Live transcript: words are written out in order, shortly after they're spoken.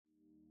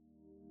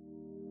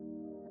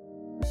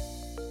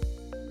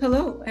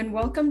Hello, and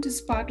welcome to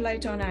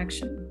Spotlight on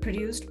Action,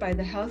 produced by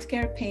the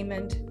Healthcare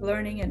Payment,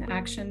 Learning, and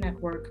Action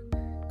Network,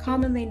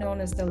 commonly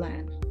known as the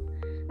LAN.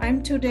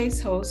 I'm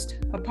today's host,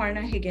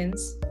 Aparna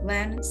Higgins,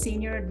 LAN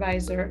Senior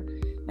Advisor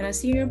and a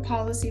Senior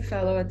Policy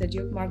Fellow at the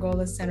Duke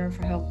Margolis Center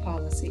for Health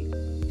Policy.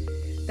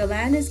 The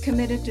LAN is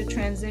committed to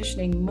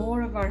transitioning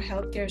more of our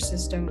healthcare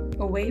system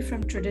away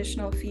from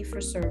traditional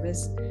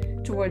fee-for-service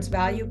towards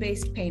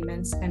value-based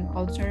payments and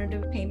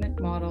alternative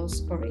payment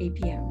models, or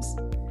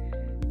APMs.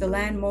 The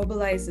LAN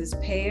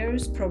mobilizes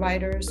payers,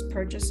 providers,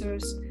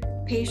 purchasers,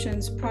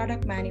 patients,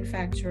 product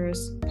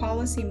manufacturers,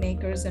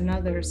 policymakers, and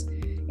others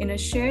in a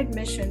shared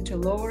mission to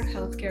lower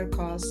healthcare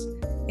costs,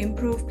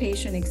 improve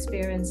patient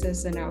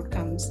experiences and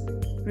outcomes,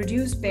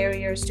 reduce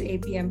barriers to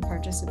APM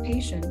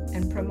participation,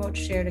 and promote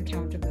shared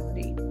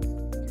accountability.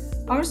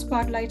 Our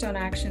Spotlight on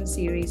Action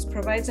series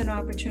provides an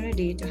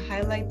opportunity to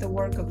highlight the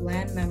work of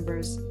LAN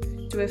members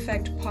to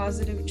effect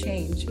positive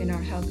change in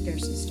our healthcare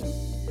system.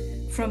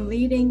 From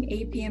leading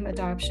APM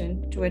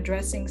adoption to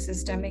addressing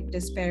systemic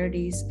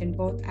disparities in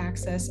both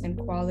access and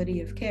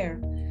quality of care,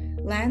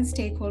 LAN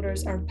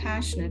stakeholders are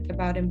passionate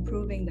about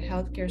improving the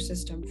healthcare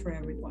system for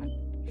everyone.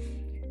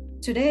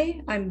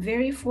 Today, I'm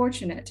very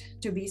fortunate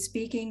to be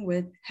speaking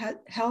with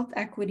Health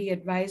Equity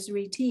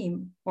Advisory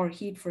Team, or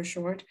HEAT for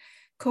short,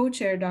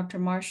 co-chair Dr.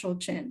 Marshall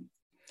Chin.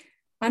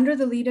 Under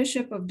the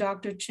leadership of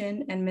Dr.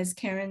 Chin and Ms.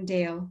 Karen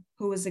Dale,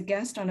 who was a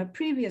guest on a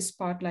previous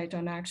Spotlight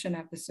on Action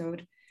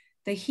episode,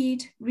 the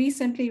HEAT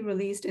recently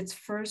released its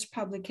first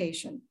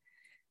publication,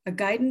 a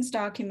guidance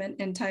document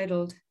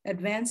entitled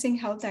Advancing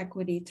Health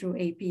Equity Through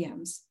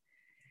APMs.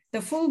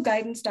 The full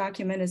guidance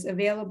document is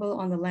available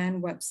on the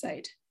LAN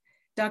website.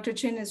 Dr.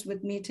 Chin is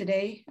with me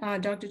today.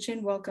 Dr.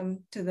 Chin, welcome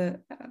to the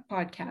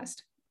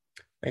podcast.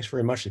 Thanks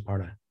very much,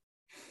 Aparna.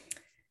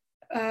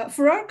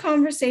 For our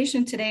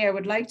conversation today, I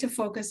would like to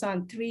focus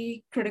on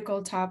three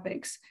critical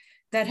topics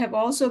that have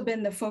also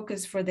been the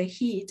focus for the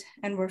HEAT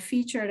and were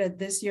featured at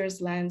this year's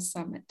LAN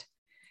Summit.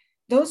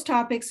 Those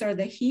topics are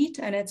the HEAT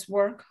and its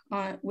work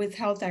with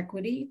health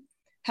equity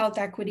and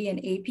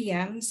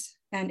APMs,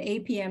 and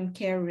APM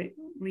care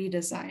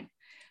redesign.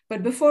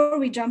 But before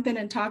we jump in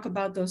and talk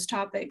about those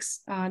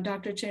topics,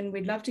 Dr. Chin,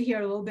 we'd love to hear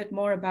a little bit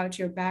more about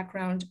your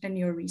background and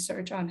your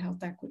research on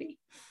health equity.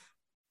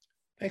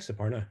 Thanks,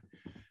 Aparna.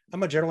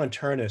 I'm a general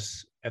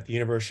internist at the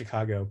University of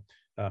Chicago,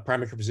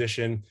 primary care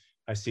physician.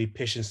 I see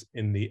patients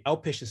in the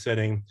outpatient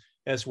setting,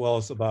 as well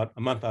as about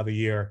a month out of the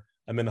year,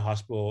 I'm in the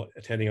hospital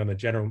attending on the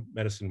general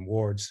medicine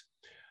wards.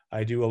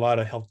 I do a lot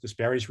of health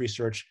disparities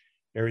research,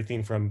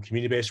 everything from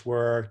community-based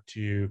work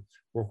to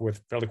work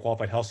with federally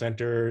qualified health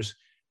centers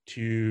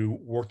to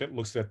work that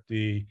looks at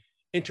the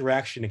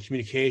interaction and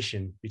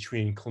communication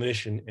between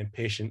clinician and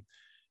patient,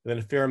 and then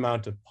a fair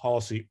amount of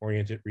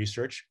policy-oriented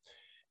research.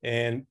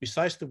 And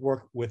besides the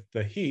work with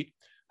the HEAT,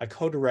 I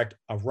co-direct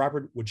a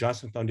Robert Wood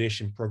Johnson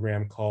Foundation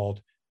program called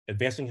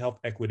Advancing Health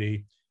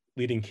Equity,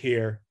 Leading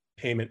Care,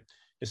 Payment,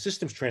 and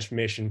Systems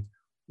Transformation,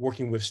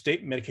 working with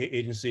state Medicaid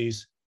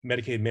agencies,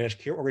 Medicaid managed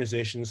care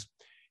organizations,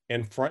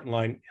 and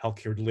frontline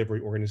healthcare delivery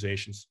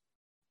organizations.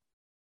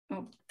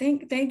 Oh,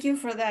 thank you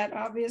for that.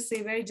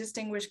 Obviously, very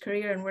distinguished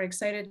career, and we're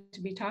excited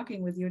to be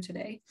talking with you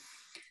today.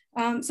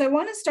 So I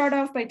want to start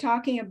off by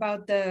talking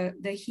about the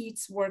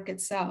HEAT's work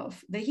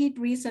itself. The HEAT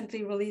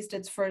recently released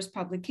its first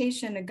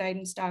publication, a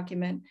guidance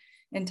document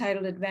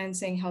entitled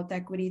Advancing Health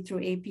Equity Through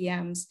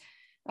APMs.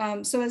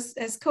 So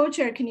as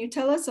co-chair, can you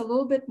tell us a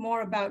little bit more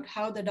about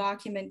how the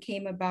document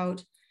came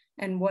about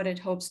and what it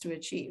hopes to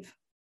achieve?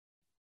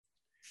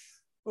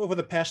 Over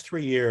the past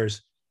 3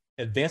 years,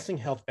 advancing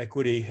health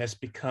equity has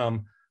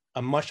become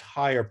a much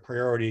higher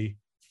priority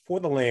for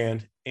the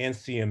LAN and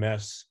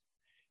CMS.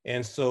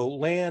 And so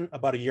LAN,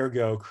 about a year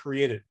ago,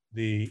 created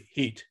the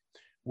HEAT,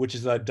 which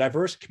is a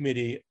diverse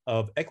committee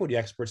of equity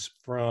experts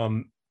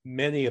from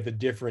many of the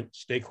different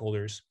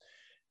stakeholders.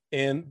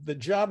 And the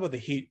job of the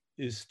HEAT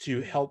is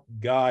to help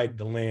guide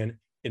the LAN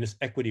in its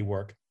equity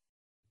work.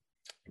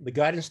 The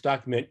guidance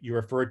document you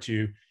referred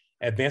to,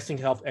 Advancing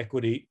Health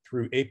Equity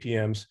Through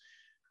APMs,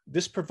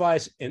 this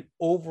provides an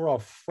overall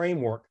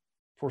framework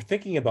for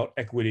thinking about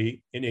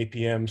equity in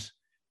APMs,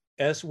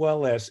 as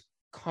well as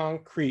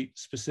concrete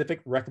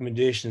specific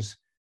recommendations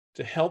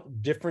to help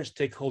different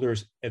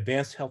stakeholders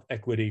advance health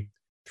equity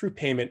through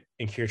payment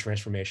and care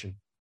transformation.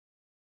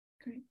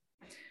 Great.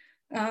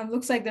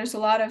 Looks like there's a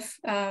lot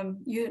of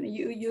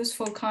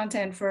useful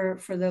content for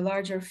the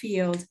larger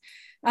field.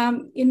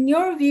 In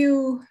your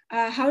view,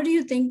 how do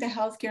you think the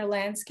healthcare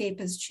landscape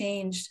has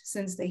changed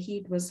since the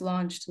HEAT was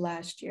launched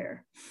last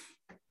year?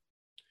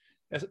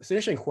 It's an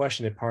interesting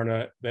question,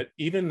 Aparna, that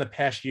even in the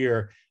past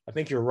year, I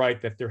think you're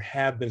right that there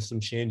have been some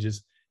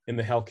changes in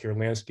the healthcare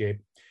landscape.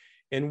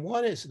 And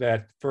one is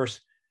that first,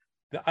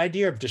 the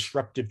idea of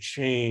disruptive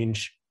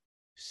change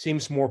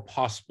seems more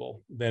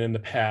possible than in the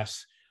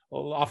past.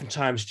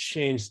 Oftentimes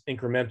change is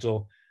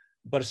incremental,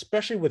 but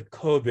especially with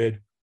COVID,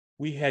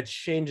 we had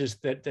changes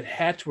that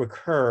had to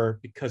occur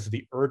because of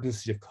the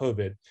urgency of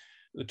COVID.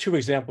 The two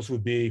examples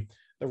would be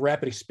the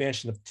rapid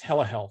expansion of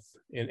telehealth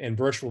and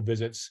virtual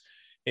visits,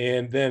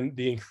 and then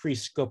the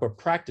increased scope of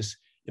practice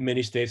in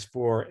many states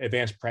for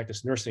advanced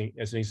practice nursing,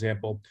 as an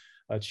example,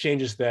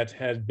 changes that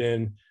had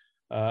been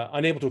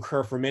unable to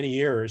occur for many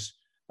years,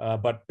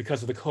 but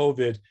because of the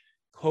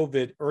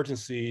COVID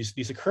urgencies,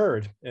 these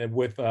occurred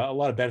with a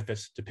lot of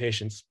benefits to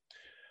patients.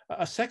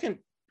 A second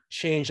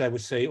change I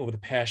would say over the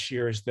past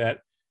year is that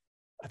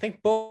I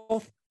think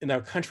both in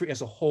our country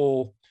as a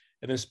whole,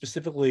 and then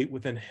specifically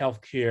within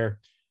healthcare,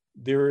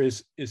 there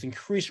is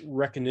increased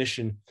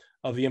recognition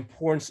of the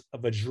importance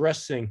of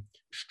addressing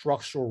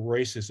structural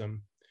racism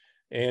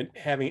and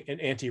having an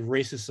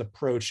anti-racist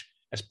approach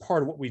as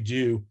part of what we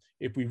do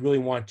if we really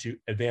want to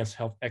advance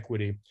health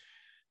equity.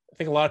 I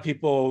think a lot of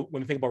people,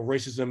 when they think about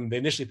racism, they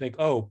initially think,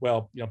 oh,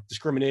 well,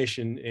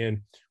 discrimination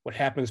and what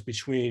happens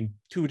between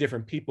two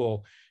different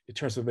people in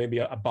terms of maybe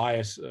a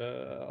bias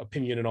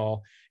opinion and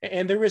all.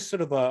 And there is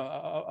sort of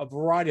a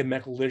variety of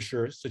medical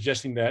literature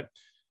suggesting that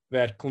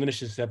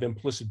clinicians have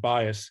implicit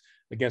bias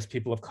against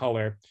people of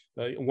color.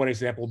 One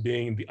example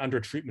being the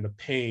undertreatment of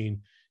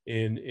pain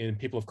in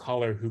people of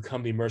color who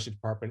come to the emergency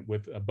department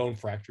with bone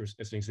fractures,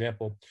 as an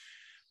example.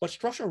 But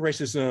structural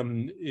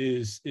racism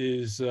is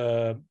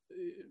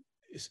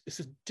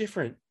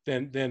different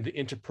than the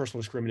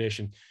interpersonal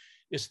discrimination.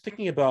 It's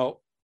thinking about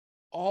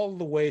all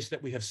the ways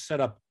that we have set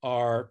up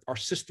our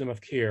system of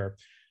care,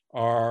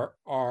 our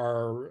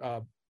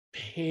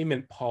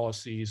payment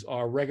policies,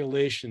 our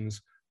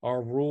regulations,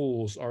 our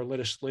rules, our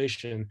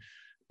legislation,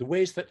 the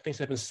ways that things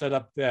have been set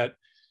up that,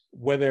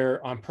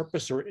 whether on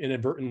purpose or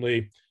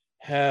inadvertently,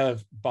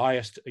 have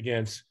biased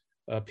against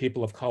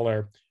people of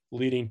color,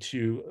 leading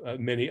to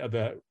many of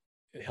the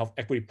health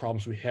equity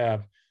problems we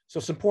have. So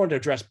it's important to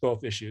address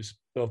both issues,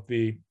 both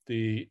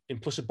the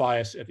implicit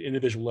bias at the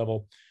individual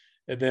level,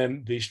 and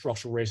then the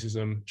structural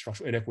racism,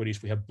 structural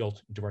inequities we have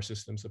built into our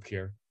systems of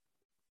care.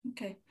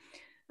 Okay.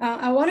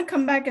 I want to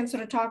come back and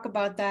sort of talk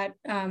about that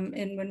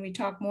when we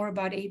talk more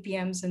about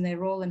APMs and their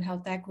role in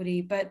health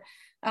equity. But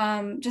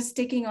just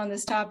sticking on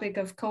this topic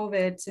of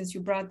COVID, since you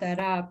brought that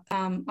up,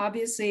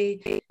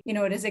 obviously,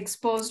 it has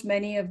exposed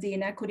many of the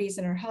inequities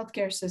in our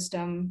healthcare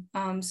system.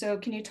 So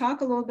can you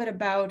talk a little bit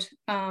about,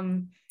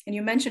 and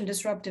you mentioned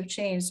disruptive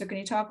change, so can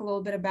you talk a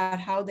little bit about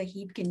how the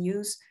HEAP can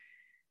use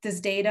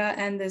this data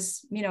and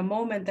this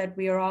moment that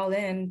we are all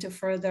in to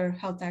further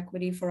health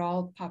equity for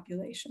all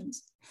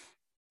populations?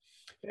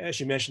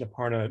 As you mentioned,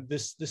 Aparna,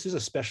 this is a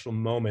special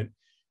moment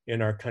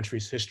in our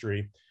country's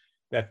history,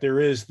 that there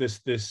is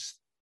this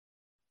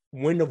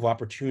window of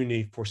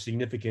opportunity for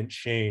significant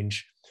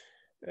change.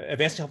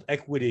 Advancing health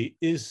equity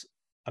is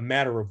a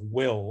matter of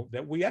will,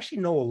 that we actually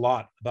know a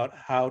lot about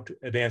how to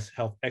advance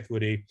health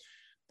equity.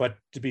 But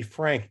to be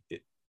frank,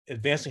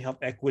 advancing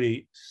health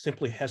equity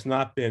simply has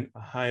not been a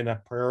high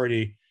enough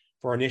priority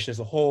for our nation as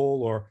a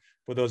whole, or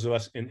for those of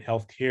us in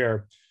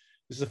healthcare.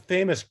 There's a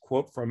famous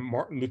quote from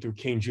Martin Luther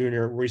King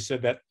Jr., where he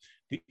said that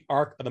the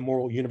arc of the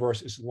moral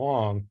universe is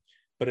long,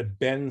 but it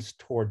bends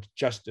toward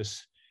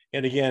justice.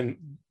 And again,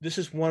 this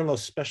is one of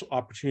those special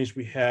opportunities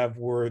we have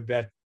where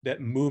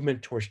that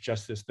movement towards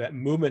justice, that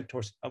movement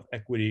towards health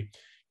equity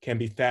can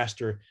be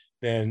faster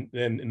than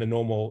in the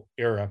normal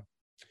era.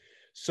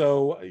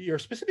 So your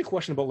specific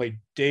question about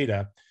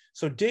data.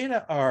 So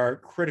data are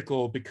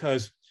critical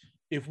because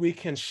if we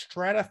can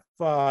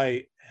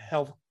stratify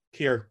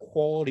healthcare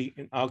quality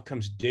and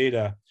outcomes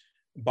data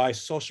by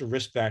social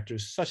risk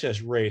factors such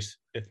as race,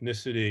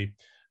 ethnicity,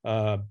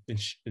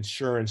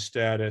 insurance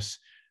status,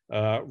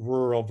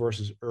 rural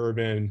versus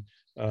urban,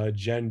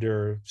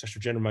 gender, sexual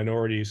gender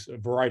minorities, a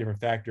variety of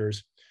different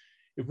factors.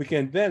 If we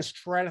can then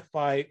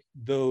stratify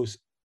those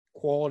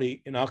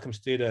quality and outcomes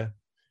data,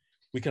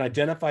 we can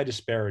identify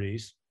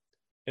disparities.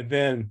 And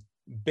then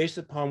based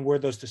upon where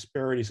those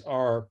disparities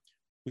are,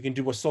 we can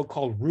do a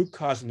so-called root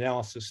cause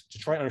analysis to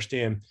try to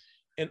understand,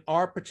 in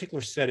our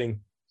particular setting,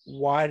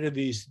 why do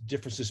these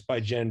differences by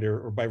gender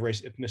or by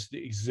race,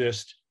 ethnicity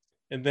exist?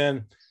 And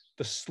then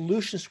the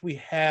solutions we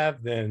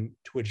have then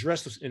to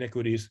address those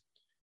inequities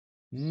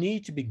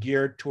need to be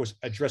geared towards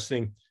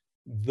addressing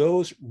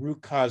those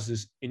root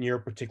causes in your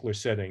particular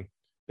setting.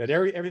 That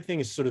everything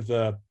is sort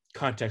of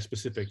context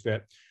specific,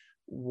 that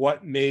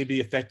what may be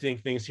affecting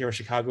things here in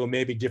Chicago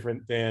may be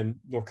different than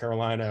North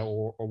Carolina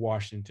or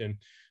Washington.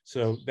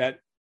 So that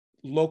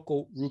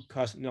local root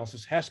cause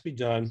analysis has to be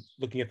done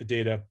looking at the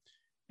data,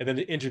 and then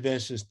the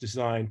intervention is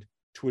designed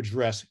to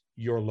address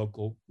your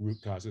local root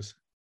causes.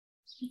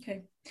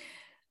 Okay.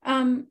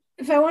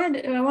 If I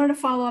wanted to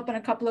follow up on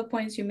a couple of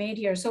points you made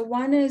here. So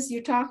one is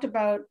you talked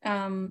about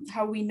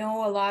how we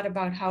know a lot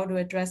about how to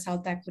address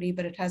health equity,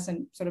 but it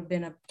hasn't sort of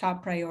been a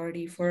top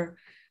priority for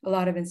a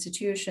lot of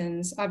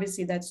institutions.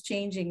 Obviously, that's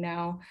changing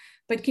now.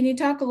 But can you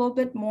talk a little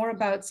bit more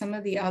about some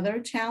of the other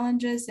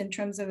challenges in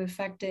terms of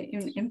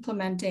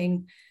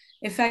implementing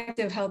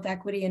effective health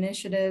equity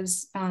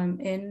initiatives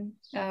in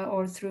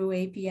or through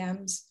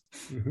APMs?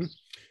 Mm-hmm.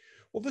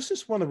 Well, this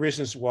is one of the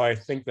reasons why I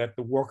think that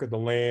the work of the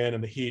LAN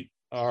and the HEAT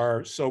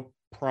are so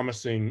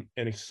promising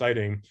and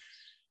exciting.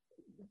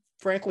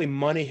 Frankly,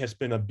 money has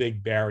been a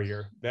big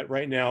barrier, that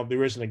right now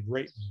there isn't a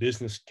great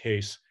business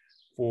case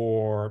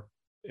for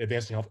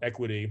advancing health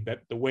equity,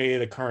 that the way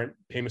the current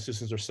payment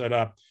systems are set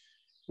up,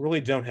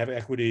 really don't have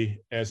equity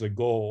as a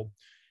goal.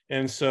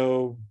 And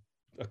so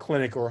a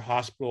clinic or a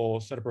hospital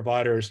set of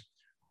providers,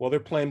 well, they're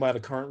playing by the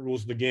current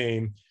rules of the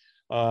game.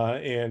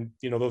 And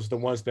those are the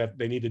ones that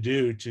they need to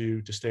do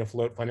to stay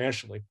afloat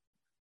financially.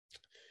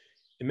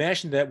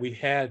 Imagine that we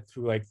had,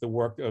 through like the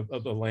work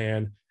of the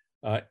land,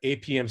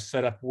 APM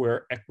set up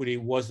where equity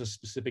was a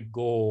specific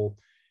goal,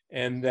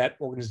 and that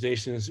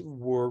organizations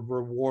were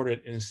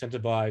rewarded and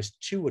incentivized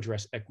to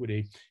address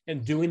equity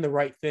and doing the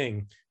right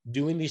thing,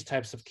 doing these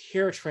types of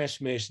care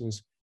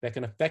transformations that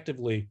can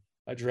effectively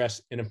address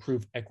and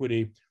improve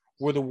equity,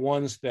 were the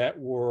ones that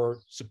were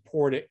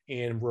supported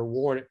and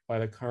rewarded by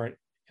the current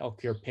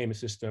healthcare payment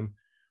system.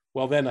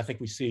 Well, then I think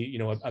we see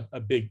a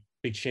big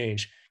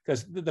change,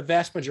 because the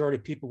vast majority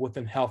of people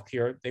within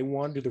healthcare, they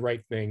want to do the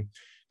right thing.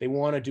 They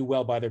want to do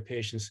well by their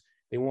patients.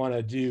 They want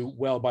to do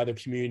well by their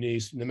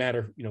communities, no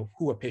matter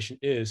who a patient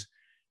is.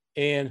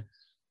 And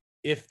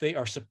if they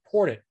are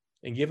supported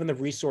and given the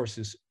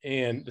resources,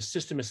 and the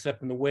system is set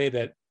up in the way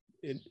that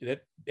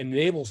that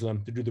enables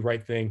them to do the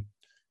right thing,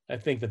 I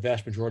think the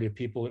vast majority of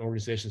people and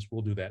organizations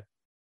will do that.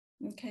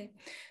 Okay.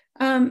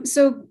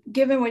 So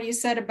given what you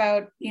said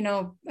about,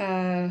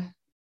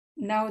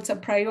 now it's a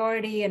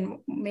priority and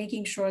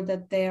making sure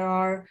that there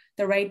are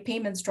the right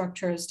payment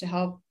structures to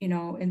help,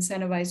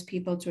 incentivize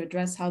people to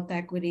address health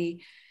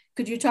equity.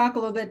 Could you talk a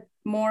little bit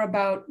more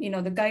about,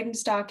 the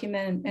guidance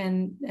document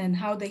and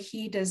how the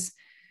HEAT is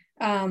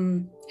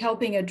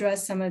helping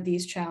address some of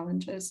these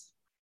challenges?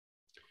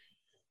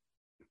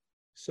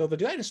 So the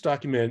guidance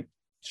document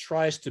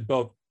tries to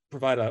both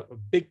provide a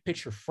big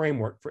picture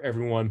framework for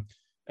everyone,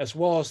 as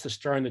well as to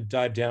starting to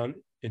dive down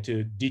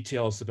into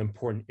details of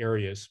important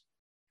areas.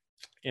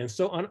 And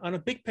so on a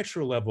big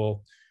picture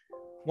level,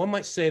 one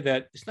might say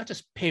that it's not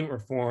just payment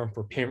reform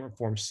for payment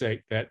reform's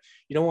sake, that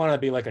you don't want to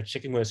be like a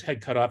chicken with his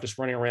head cut off, just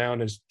running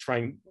around and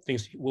trying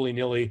things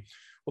willy-nilly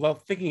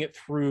without thinking it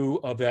through,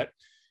 of that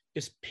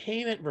it's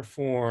payment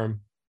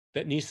reform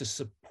that needs to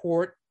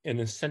support and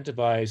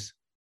incentivize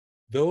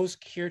those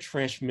care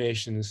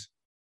transformations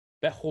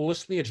that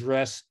holistically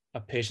address a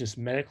patient's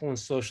medical and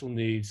social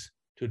needs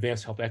to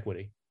advance health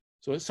equity.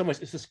 So in some ways,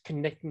 it's this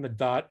connecting the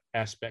dot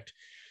aspect.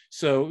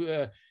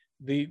 So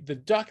the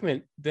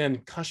document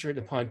then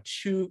concentrated upon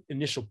two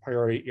initial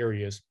priority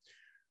areas.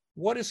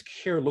 What does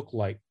care look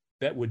like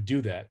that would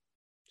do that?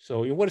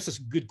 So what is this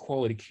good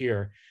quality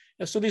care?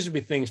 And so these would be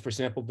things, for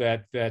example,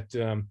 that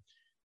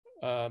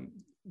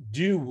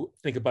do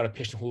think about a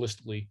patient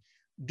holistically,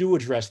 do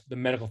address the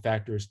medical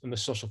factors and the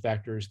social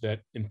factors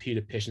that impede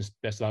a patient's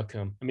best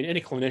outcome. I mean,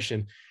 any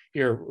clinician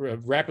here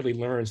rapidly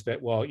learns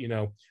that, well,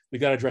 we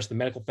got to address the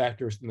medical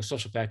factors and the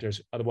social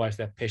factors, otherwise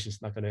that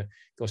patient's not going to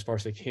go as far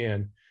as they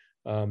can.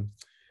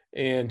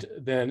 And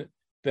then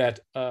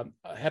that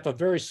have a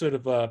very sort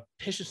of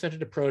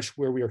patient-centered approach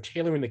where we are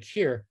tailoring the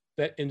care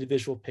that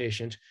individual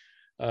patient.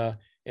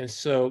 And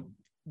so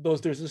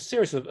there's a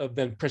series of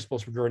then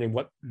principles regarding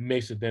what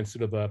makes it then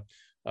sort of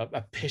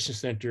a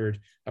patient-centered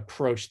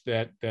approach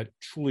that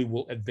truly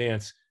will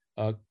advance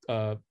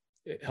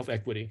health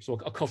equity. So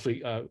a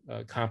culturally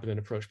competent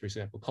approach, for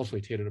example,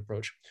 culturally tailored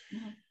approach.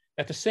 Mm-hmm.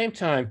 At the same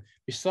time,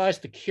 besides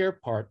the care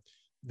part,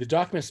 the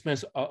document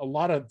spends a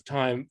lot of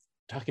time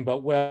talking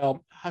about,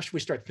 well, how should we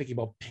start thinking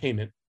about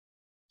payment?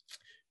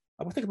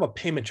 I would think about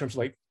payment in terms of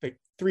like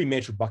three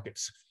major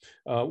buckets.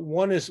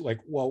 One is like,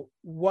 well,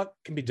 what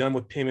can be done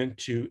with payment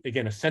to,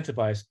 again,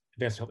 incentivize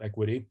advanced health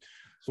equity?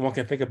 So one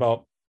can think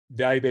about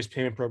value-based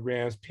payment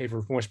programs,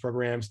 pay-for-performance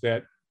programs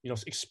that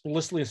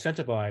explicitly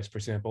incentivize, for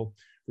example,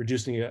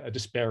 reducing a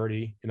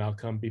disparity in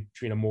outcome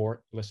between a more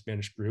or less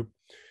managed group.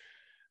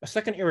 A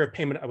second area of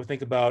payment I would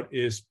think about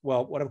is,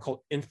 well, what I would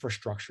call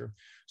infrastructure.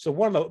 So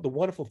one of the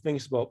wonderful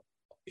things about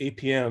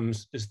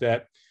APMs is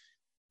that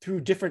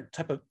through different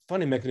type of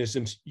funding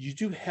mechanisms, you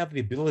do have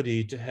the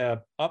ability to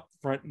have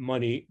upfront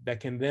money that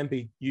can then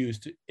be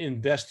used to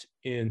invest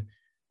in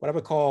what I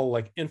would call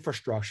like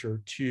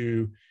infrastructure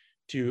to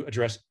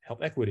address health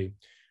equity.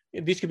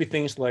 And these could be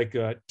things like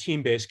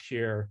team-based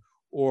care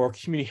or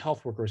community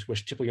health workers,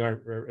 which typically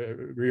aren't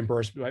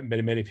reimbursed by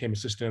many payment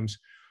systems,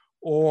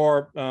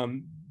 or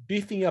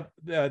beefing up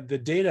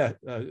the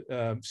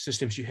data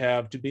systems you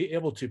have to be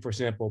able to, for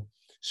example,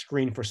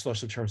 screen for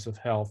social determinants of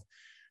health,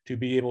 to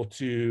be able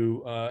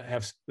to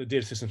have the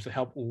data systems to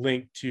help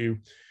link to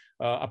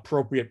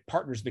appropriate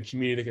partners in the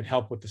community that can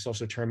help with the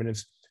social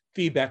determinants,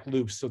 feedback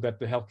loops so that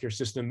the healthcare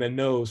system then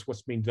knows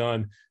what's being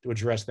done to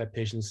address that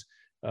patient's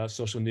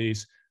social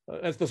needs.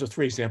 Those are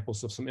three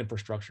examples of some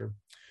infrastructure.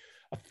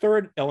 A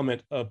third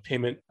element of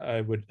payment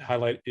I would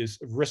highlight is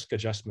risk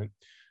adjustment.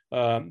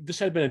 This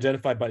had been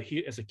identified by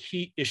HEAT as a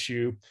key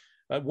issue.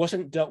 It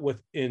wasn't dealt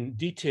with in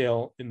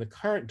detail in the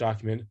current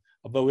document,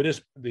 although it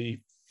is the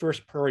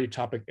first priority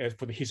topic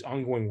for HEAT's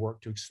ongoing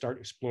work to start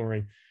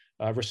exploring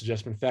risk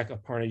adjustment. In fact,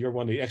 Aparna, you're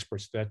one of the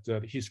experts that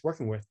HEAT's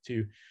working with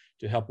to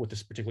help with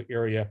this particular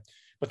area.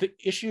 But the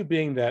issue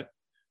being that,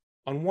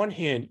 on one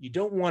hand, you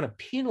don't want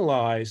to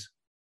penalize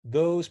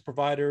those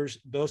providers,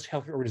 those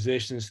healthcare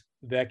organizations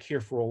that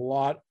care for a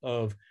lot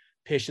of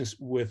patients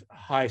with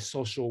high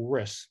social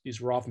risks.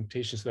 These are often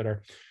patients that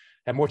are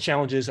have more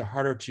challenges, are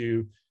harder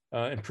to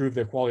improve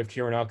their quality of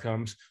care and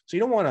outcomes. So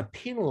you don't want to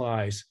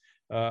penalize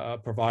a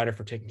provider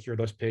for taking care of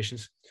those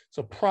patients.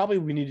 So probably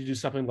we need to do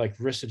something like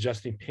risk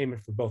adjusting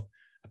payment for both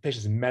a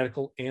patient's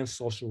medical and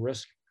social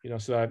risk.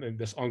 So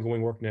this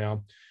ongoing work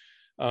now.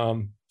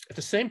 At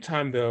the same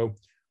time, though,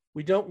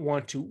 we don't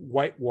want to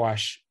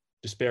whitewash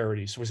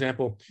disparities. So, for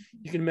example,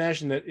 you can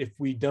imagine that if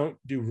we don't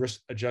do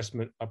risk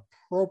adjustment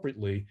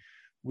appropriately,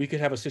 we could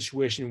have a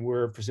situation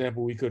where, for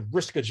example, we could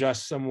risk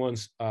adjust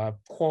someone's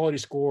quality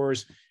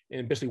scores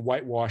and basically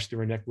whitewash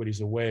their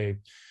inequities away.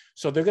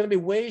 So there are going to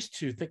be ways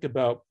to think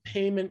about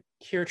payment,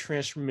 care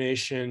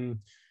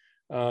transformation,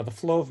 the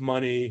flow of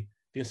money,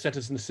 the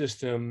incentives in the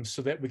system,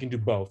 so that we can do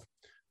both.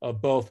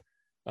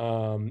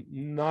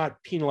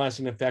 Not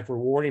penalizing, in fact,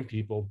 rewarding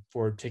people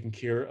for taking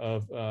care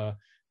of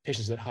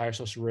patients at higher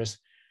social risk,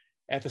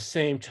 at the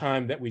same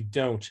time that we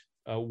don't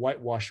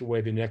whitewash away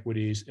the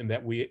inequities, and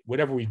that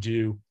whatever we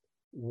do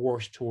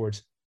works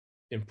towards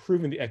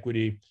improving the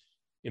equity,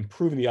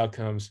 improving the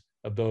outcomes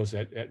of those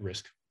at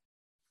risk.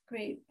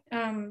 Great.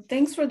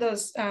 Thanks for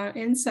those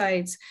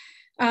insights.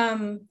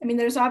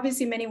 There's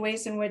obviously many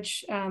ways in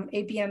which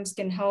APMs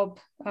can help,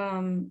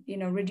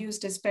 reduce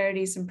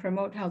disparities and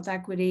promote health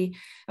equity.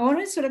 I want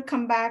to sort of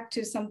come back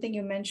to something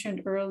you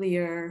mentioned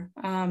earlier,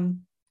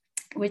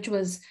 which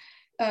was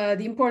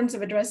the importance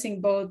of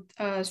addressing both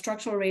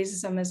structural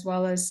racism as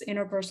well as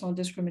interpersonal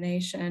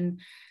discrimination.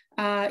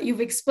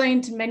 You've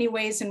explained many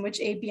ways in which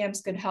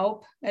APMs could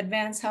help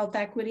advance health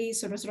equity,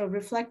 sort of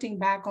reflecting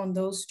back on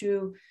those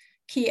two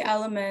key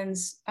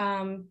elements.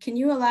 Can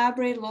you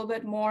elaborate a little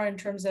bit more in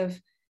terms of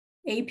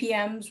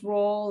APM's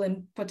role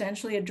in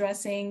potentially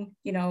addressing,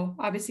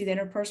 obviously the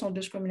interpersonal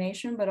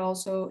discrimination, but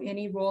also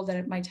any role that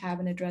it might have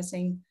in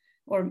addressing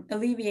or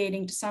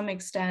alleviating to some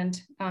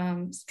extent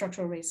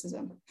structural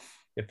racism?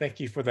 Yeah, thank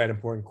you for that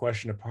important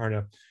question,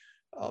 Aparna.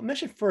 I'll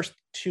mention first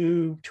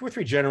two or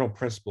three general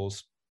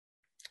principles.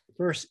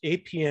 First,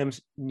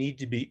 APMs need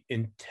to be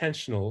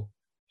intentional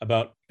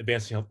about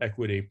advancing health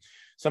equity.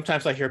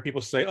 Sometimes I hear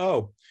people say,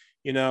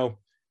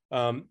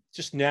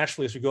 just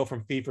naturally as we go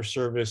from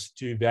fee-for-service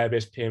to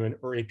value-based payment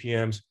or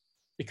APMs,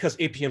 because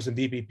APMs and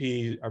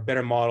VBP are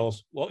better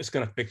models, well, it's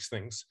going to fix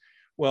things.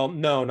 Well,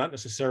 no, not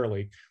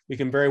necessarily. We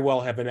can very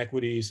well have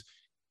inequities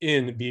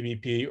in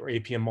VBP or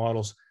APM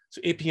models. So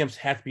APMs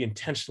have to be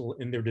intentional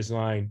in their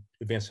design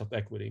to advance health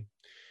equity.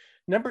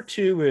 Number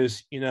two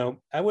is,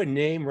 I would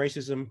name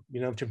racism,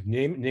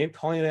 name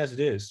calling it as it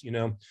is.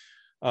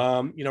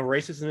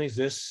 Racism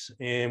exists,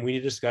 and we need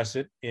to discuss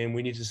it, and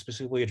we need to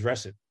specifically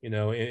address it. In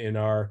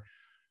our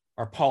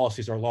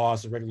policies, our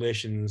laws, the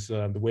regulations,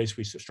 the ways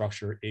we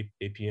structure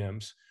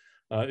APMs.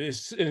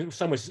 It's in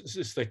some ways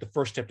it's like the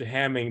first step to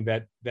having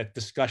that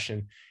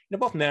discussion,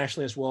 both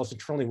nationally as well as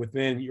internally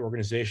within your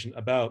organization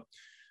about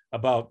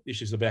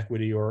issues of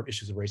equity or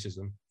issues of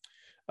racism.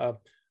 A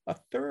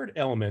third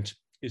element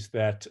is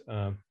that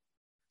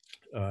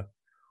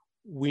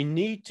we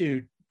need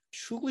to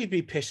truly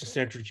be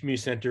patient-centered,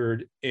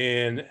 community-centered,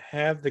 and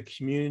have the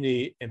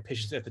community and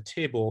patients at the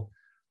table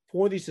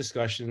for these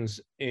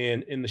discussions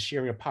and in the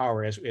sharing of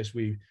power as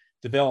we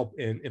develop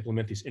and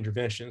implement these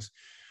interventions.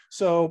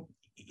 So,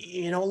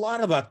 a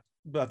lot about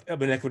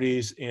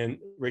inequities and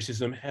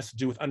racism has to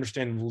do with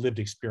understanding the lived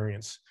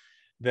experience.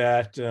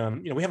 That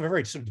we have a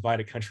very sort of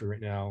divided country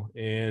right now,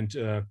 and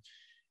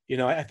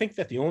I think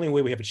that the only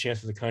way we have a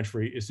chance as a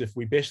country is if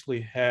we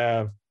basically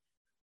have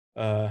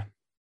the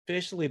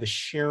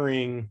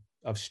sharing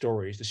of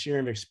stories, the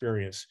sharing of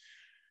experience.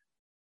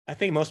 I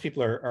think most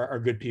people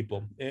are good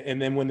people.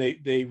 And then when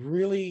they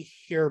really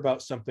hear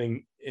about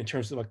something in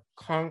terms of a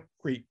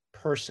concrete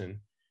person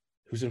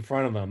who's in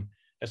front of them,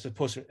 as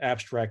opposed to an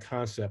abstract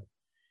concept,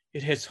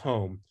 it hits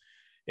home.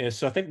 And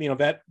so I think,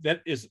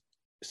 that is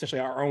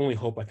essentially our only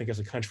hope, I think, as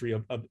a country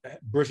of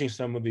bridging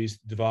some of these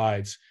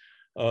divides,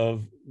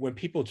 of when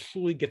people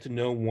truly get to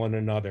know one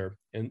another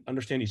and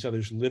understand each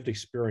other's lived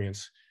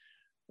experience.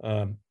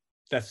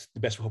 That's the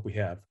best hope we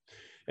have.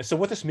 And so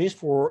what this means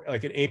for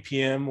like an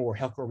APM or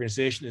health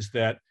organization is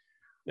that,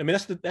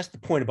 that's the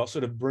point about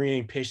sort of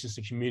bringing patients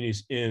and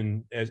communities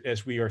in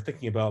as we are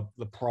thinking about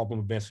the problem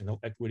of advancing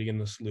health equity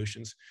and the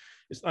solutions,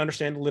 is to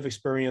understand the lived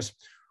experience,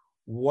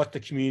 what the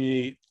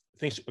community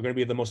thinks are going to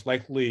be the most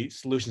likely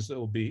solutions that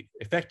will be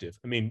effective.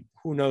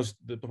 Who knows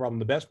the problem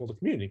the best? Well, the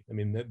community.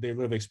 They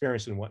live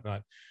experience and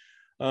whatnot.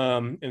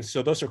 And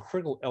so those are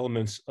critical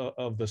elements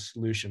of the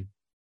solution.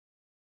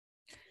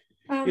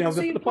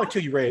 The point too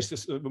you raised,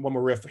 this one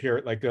more riff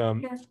here,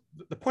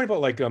 the point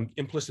about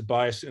implicit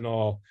bias and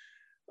all,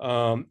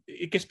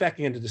 it gets back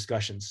into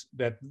discussions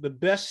that the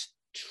best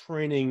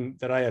training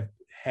that I have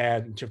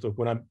had in terms of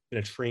when I've been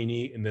a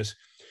trainee in this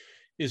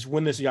is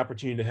when there's the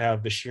opportunity to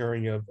have the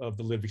sharing of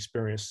the lived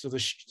experience. So the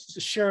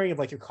sharing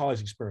of your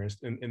colleagues' experience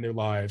in their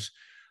lives.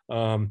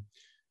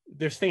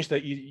 There's things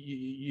that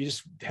you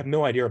just have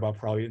no idea about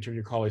probably in terms of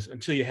your colleagues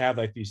until you have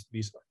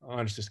these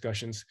honest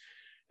discussions.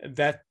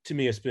 That to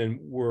me has been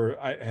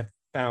where I have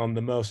found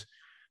the most,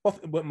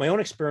 both my own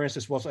experience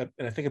as well as,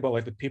 and I think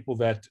about the people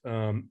that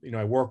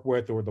I work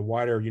with or the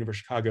wider University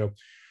of Chicago,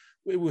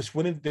 it was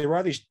when there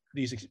are these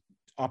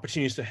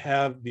opportunities to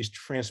have these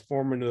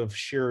transformative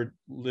shared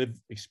lived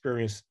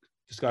experience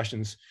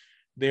discussions.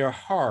 They are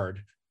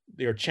hard,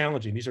 they are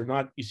challenging. These are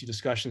not easy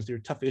discussions, they're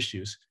tough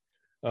issues,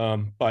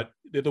 but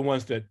they're the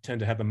ones that tend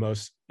to have the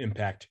most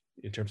impact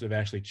in terms of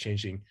actually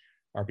changing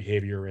our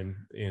behavior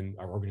in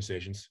our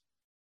organizations.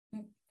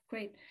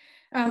 Great.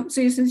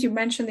 So since you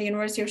mentioned the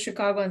University of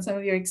Chicago and some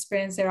of your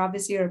experience there,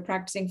 obviously you're a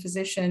practicing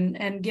physician,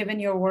 and given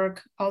your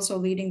work also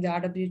leading the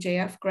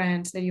RWJF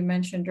grant that you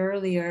mentioned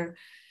earlier,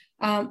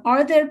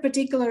 are there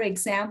particular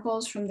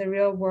examples from the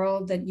real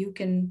world that you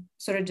can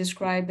sort of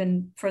describe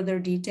in further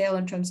detail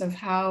in terms of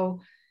how,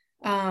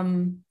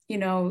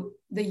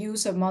 the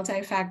use of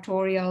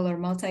multifactorial or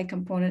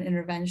multi-component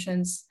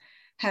interventions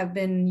have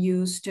been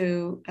used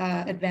to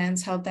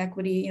advance health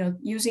equity,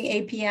 using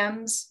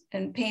APMs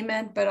and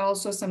payment, but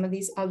also some of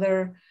these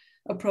other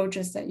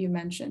approaches that you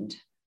mentioned?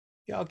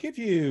 Yeah, I'll give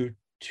you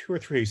 2 or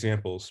 3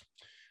 examples.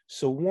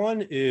 So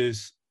one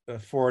is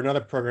for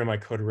another program I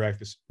co-direct,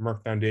 this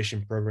Merck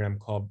Foundation program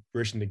called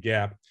Bridging the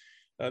Gap.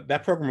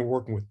 That program, we're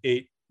working with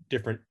 8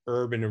 different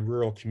urban and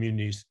rural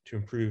communities to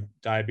improve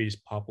diabetes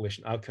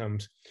population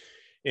outcomes.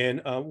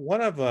 And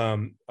one of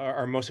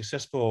our most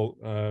successful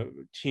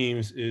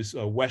teams is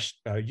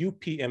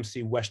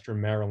UPMC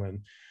Western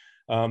Maryland.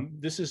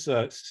 This is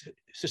a health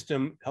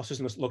system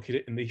that's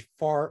located in the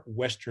far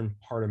western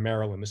part of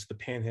Maryland. This is the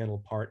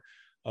panhandle part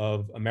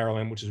of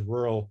Maryland, which is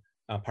rural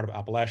part of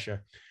Appalachia.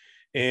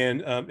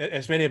 And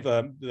as many of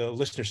the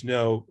listeners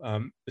know,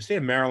 the state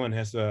of Maryland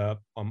has a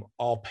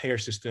all-payer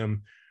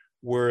system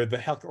where the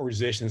health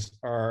organizations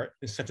are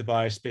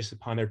incentivized based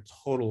upon their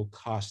total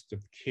cost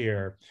of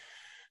care.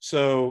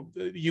 So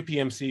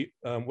UPMC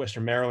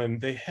Western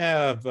Maryland, they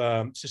have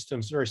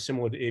systems very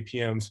similar to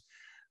APMs,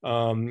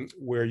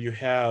 where you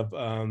have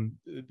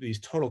these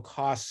total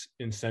cost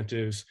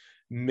incentives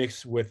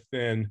mixed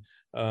within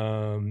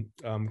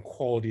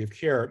quality of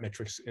care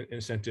metrics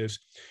incentives.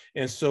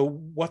 And so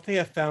what they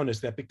have found is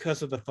that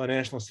because of the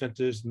financial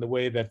incentives and the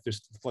way that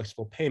there's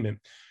flexible payment,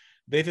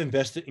 they've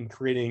invested in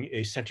creating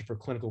a Center for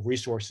Clinical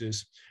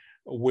Resources,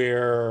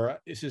 where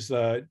this is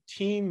a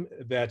team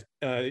that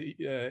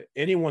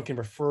anyone can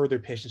refer their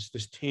patients to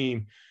this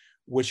team,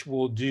 which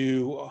will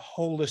do a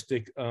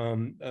holistic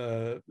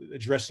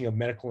addressing of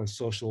medical and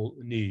social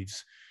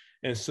needs.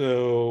 And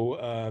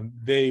so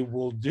they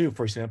will do,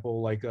 for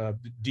example, like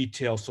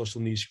detailed social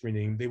needs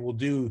screening. They will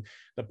do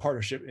the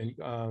partnership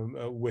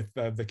with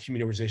the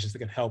community organizations that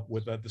can help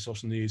with the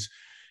social needs.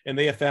 And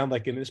they have found,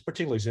 like in this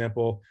particular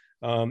example,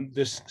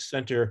 this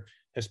center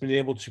has been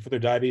able to, for their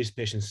diabetes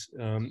patients,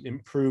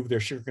 improve their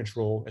sugar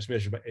control as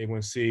measured by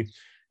A1C,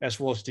 as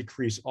well as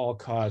decrease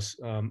all-cause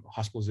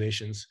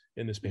hospitalizations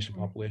in this patient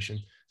population.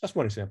 That's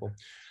one example.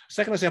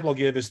 Second example I'll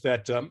give is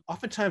that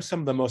oftentimes some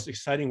of the most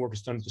exciting work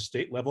is done at the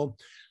state level,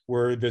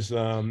 where there's,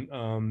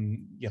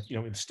 in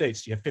the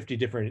states, you have 50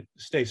 different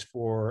states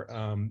for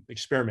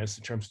experiments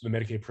in terms of the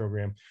Medicaid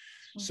program.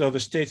 So the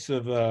states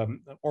of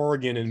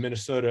Oregon and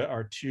Minnesota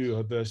are 2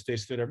 of the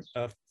states that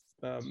are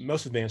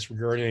most advanced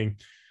regarding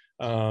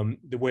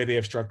the way they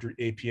have structured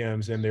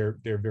APMs and their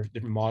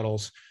different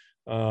models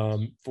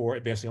for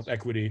advancing health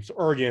equity. So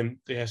Oregon,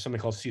 they have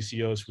something called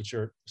CCOs, which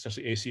are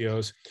essentially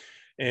ACOs,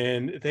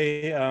 and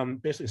they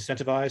basically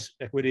incentivize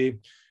equity.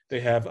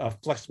 They have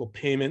flexible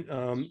payment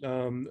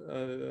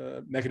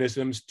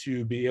mechanisms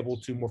to be able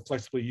to more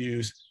flexibly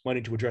use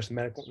money to address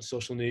medical and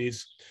social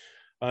needs.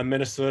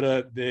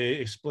 Minnesota, they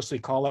explicitly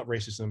call out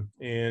racism,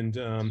 and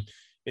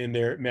in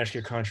their managed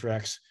care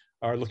contracts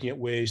are looking at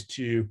ways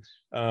to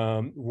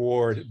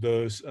reward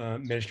those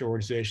managed care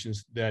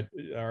organizations that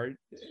are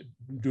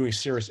doing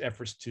serious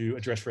efforts to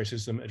address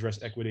racism,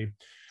 address equity.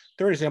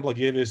 Third example I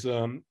give is,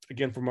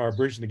 again, from our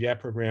Bridging the Gap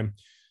program.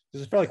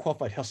 There's a fairly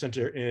qualified health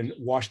center in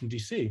Washington,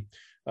 D.C.,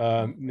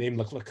 named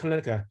La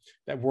Clinica,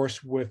 that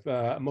works with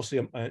mostly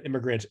an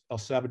immigrant El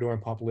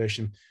Salvadoran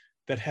population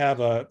that have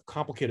a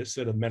complicated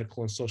set of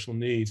medical and social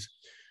needs.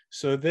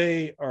 So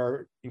they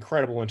are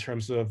incredible in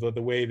terms of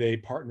the way they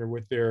partner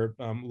with their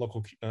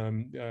local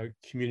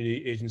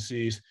community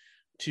agencies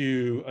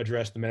to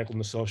address the medical and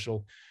the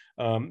social.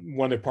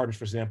 One of their partners,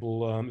 for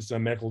example, is a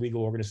medical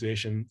legal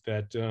organization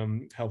that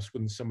helps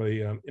with some of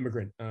the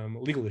immigrant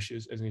legal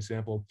issues, as an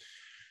example.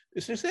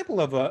 It's an example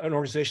of an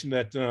organization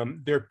that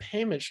their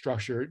payment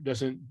structure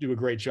doesn't do a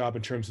great job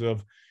in terms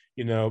of,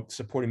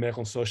 supporting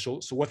medical and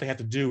social. So what they have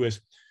to do is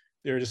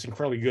they're just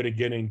incredibly good at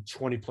getting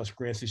 20+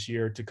 grants this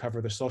year to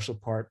cover the social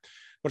part.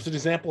 But it's an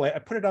example, I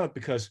put it out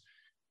because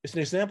it's an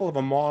example of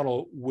a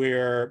model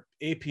where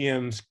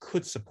APMs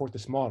could support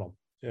this model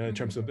in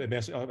terms of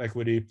advanced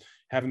equity,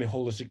 having the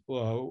holistic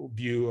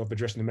view of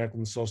addressing the medical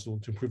and social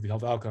to improve the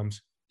health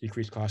outcomes,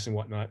 decrease costs and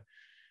whatnot.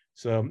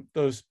 So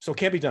it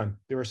can be done.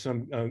 There are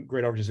some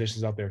great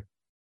organizations out there.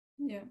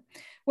 Yeah.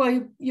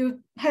 Well, you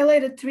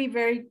highlighted 3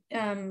 very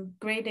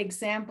great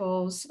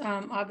examples.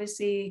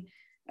 Obviously,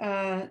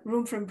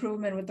 room for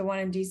improvement with the one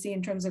in DC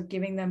in terms of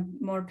giving them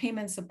more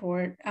payment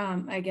support,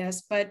 I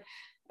guess. But,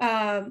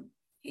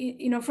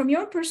 from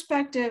your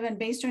perspective and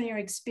based on your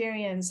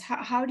experience,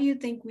 how do you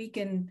think we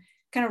can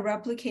kind of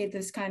replicate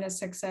this kind of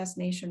success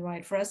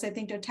nationwide? For us, I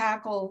think to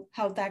tackle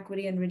health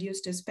equity and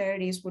reduce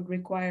disparities would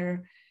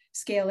require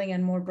scaling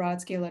and more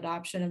broad scale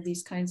adoption of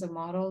these kinds of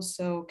models.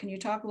 So can you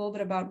talk a little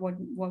bit about what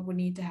would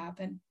need to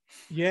happen?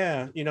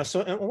 Yeah,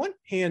 so on one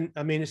hand,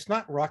 I mean, it's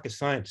not rocket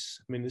science.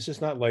 I mean, this is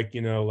not like,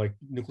 like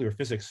nuclear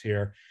physics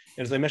here.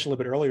 And as I mentioned a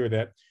little bit earlier,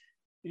 that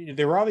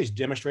there are all these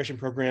demonstration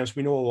programs.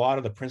 We know a lot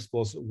of the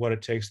principles, what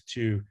it takes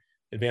to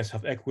advance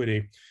health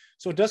equity.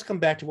 So it does come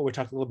back to what we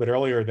talked a little bit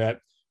earlier, that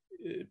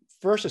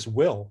first is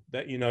will,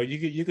 that,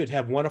 you could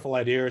have wonderful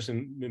ideas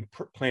and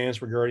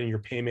plans regarding your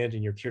payment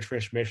and your care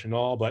transformation and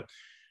all, but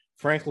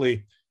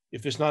frankly,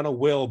 if there's not a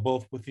will,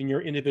 both within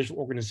your individual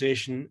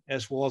organization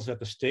as well as at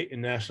the state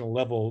and national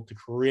level, to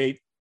create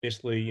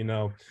basically,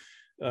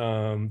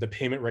 the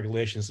payment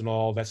regulations and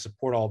all that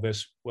support all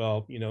this,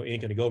 well,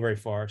 ain't going to go very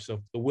far.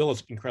 So the will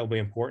is incredibly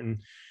important.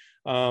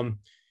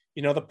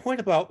 The point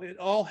about it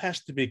all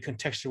has to be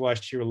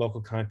contextualized to your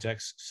local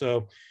context.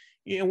 So,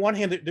 on one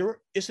hand, there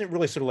isn't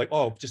really sort of like,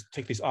 oh, just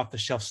take these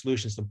off-the-shelf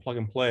solutions and plug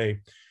and play.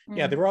 Mm-hmm.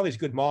 Yeah, there are all these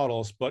good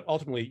models, but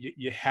ultimately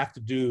you have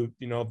to do,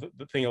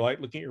 the thing like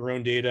looking at your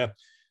own data,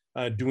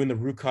 doing the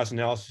root cause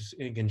analysis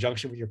in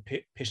conjunction with your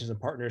patients and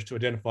partners to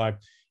identify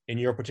in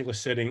your particular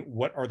setting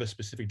what are the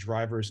specific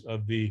drivers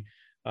of the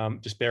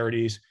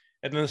disparities.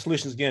 And then the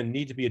solutions, again,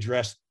 need to be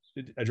address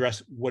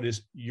what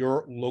is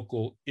your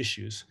local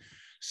issues.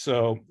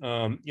 So,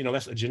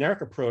 that's a generic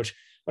approach.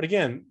 But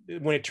again,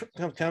 when it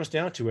comes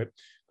down to it,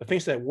 the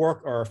things that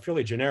work are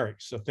fairly generic.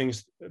 So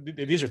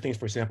these are things,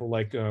 for example,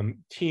 like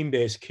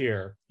team-based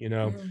care,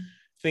 mm-hmm.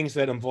 things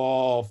that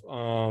involve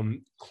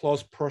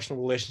close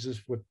personal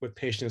relationships with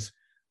patients,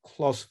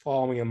 close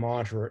following and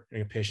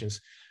monitoring of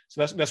patients.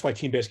 So that's why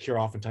team-based care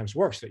oftentimes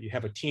works, that you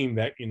have a team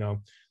that,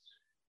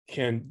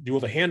 can do all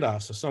the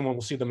handoffs. So someone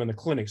will see them in the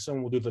clinic,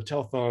 someone will do the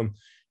telephone,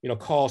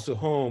 calls to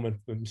home,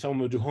 and someone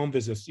will do home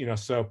visits,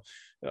 so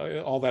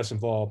all that's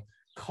involved.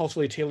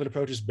 Culturally tailored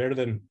approaches better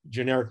than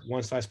generic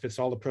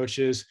one-size-fits-all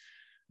approaches,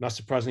 not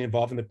surprisingly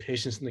involving the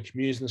patients and the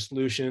communities and the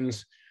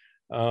solutions.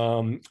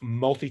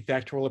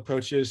 Multifactorial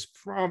approaches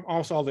from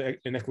almost all the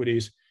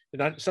inequities.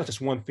 It's not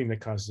just one thing that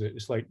causes it.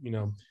 It's like,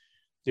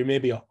 there may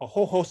be a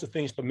whole host of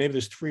things, but maybe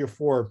there's 3 or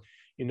 4,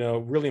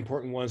 really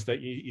important ones that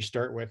you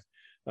start with.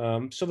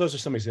 So those are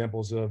some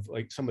examples of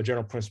like some of the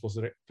general principles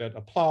that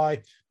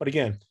apply. But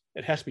again,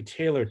 it has to be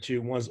tailored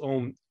to one's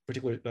own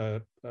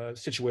particular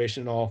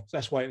situation and all. So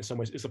that's why in some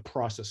ways it's a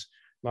process,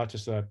 not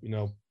just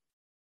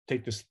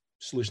take this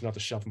solution off the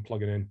shelf and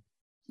plug it in.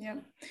 Yeah.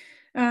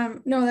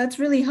 No, that's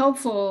really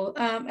helpful.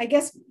 I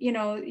guess,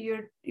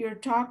 you're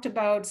talked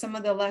about some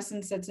of the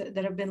lessons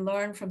that have been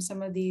learned from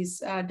some of these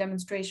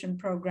demonstration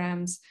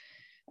programs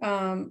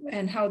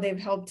and how they've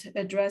helped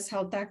address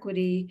health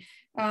equity.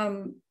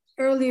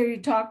 Earlier, you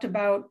talked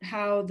about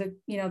how the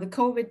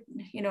COVID,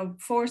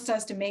 forced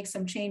us to make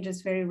some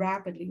changes very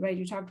rapidly, right?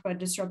 You talked about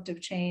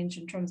disruptive change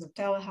in terms of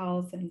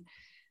telehealth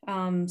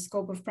and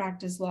scope of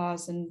practice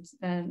laws and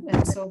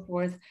so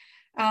forth.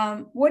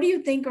 What do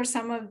you think are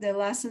some of the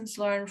lessons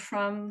learned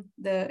from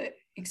the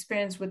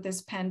experience with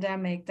this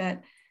pandemic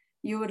that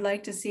you would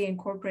like to see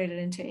incorporated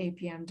into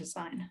APM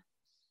design?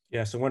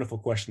 Yeah, it's a wonderful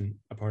question,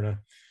 Aparna.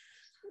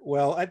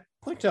 Well, I'd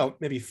point out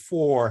maybe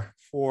four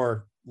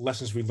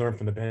lessons we learned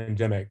from the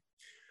pandemic.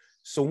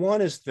 So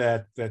one is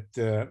that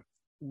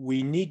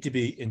we need to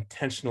be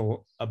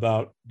intentional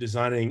about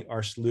designing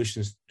our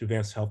solutions to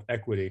advance health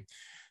equity.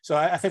 So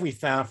I think we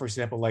found, for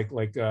example, like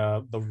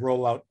the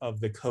rollout of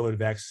the COVID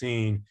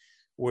vaccine,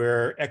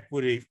 where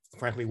equity,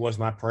 frankly, was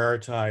not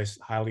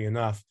prioritized highly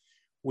enough.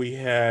 We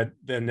had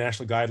the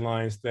national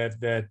guidelines that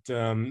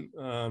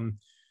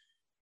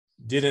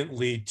didn't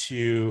lead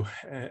to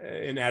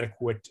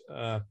inadequate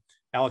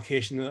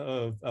allocation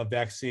of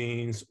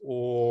vaccines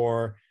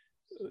or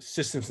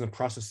systems and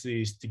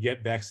processes to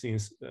get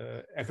vaccines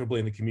equitably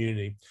in the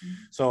community. Mm-hmm.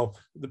 So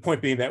the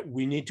point being that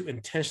we need to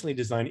intentionally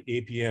design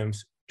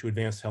APMs to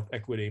advance health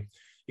equity.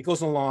 It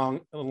goes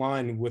along the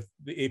line with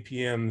the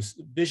APM's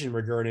vision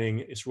regarding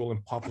its role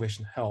in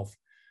population health,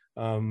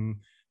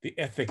 the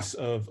ethics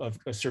of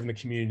serving the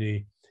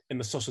community, and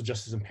the social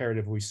justice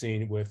imperative we've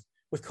seen with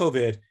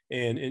COVID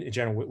and in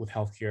general with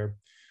healthcare.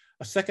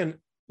 A second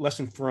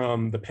lesson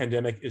from the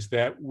pandemic is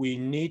that we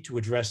need to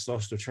address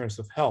social determinants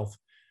of health.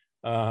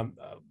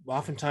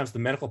 Oftentimes the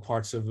medical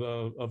parts of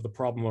the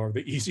problem are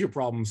the easier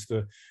problems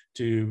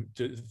to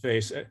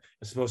face,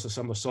 as opposed to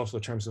some of the social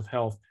determinants of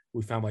health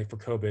we found, like for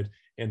COVID,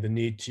 and the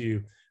need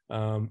to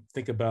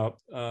think about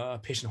a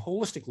patient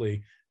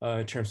holistically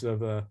in terms of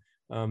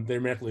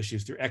their medical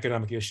issues, their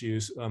economic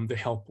issues, their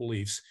health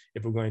beliefs,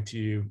 if we're going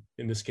to,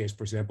 in this case,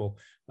 for example,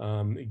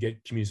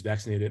 get communities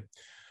vaccinated.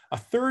 A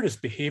third is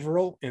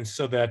behavioral, and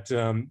so that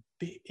and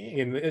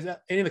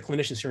any of the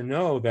clinicians here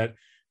know that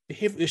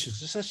behavioral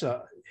issues are such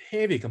a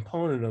heavy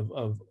component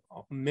of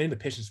many of the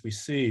patients we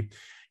see.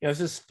 There's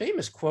this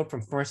famous quote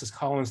from Francis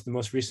Collins, the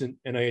most recent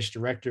NIH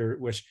director,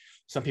 which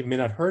some people may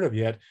not have heard of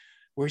yet,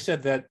 where he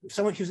said that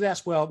he was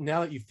asked, well, now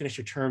that you've finished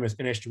your term as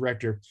NIH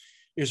director,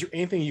 is there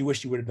anything you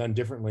wish you would have done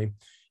differently?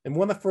 And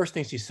one of the first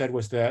things he said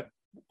was that,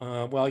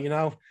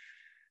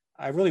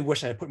 I really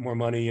wish I had put more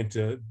money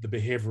into the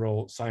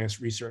behavioral science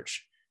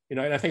research. And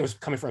I think it was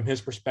coming from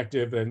his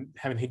perspective and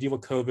having to deal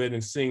with COVID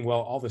and seeing,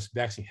 well, all this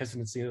vaccine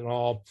hesitancy and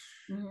all.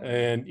 Mm-hmm.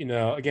 And,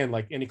 again,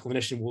 like any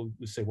clinician will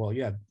say, well,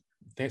 yeah,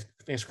 thanks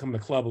for coming to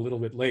the club a little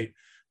bit late,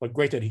 but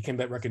great that he came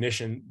to that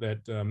recognition that,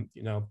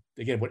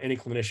 again, what any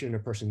clinician or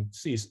person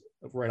sees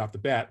right off the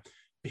bat,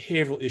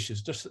 behavioral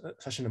issues, just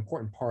such an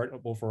important part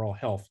of overall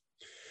health.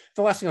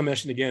 The last thing I'll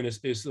mention again is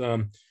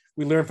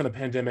we learned from the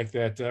pandemic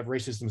that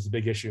racism is a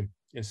big issue.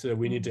 And so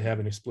we need to have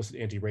an explicit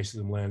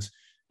anti-racism lens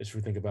as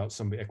we think about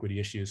some of the equity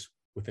issues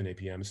within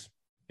APMs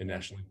and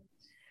nationally.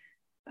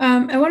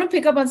 I want to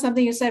pick up on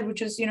something you said,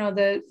 which is,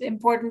 the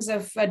importance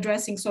of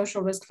addressing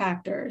social risk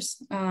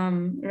factors,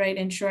 right?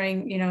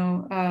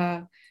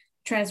 Ensuring,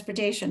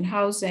 transportation,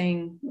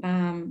 housing,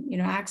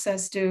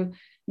 access to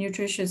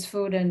nutritious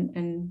food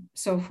and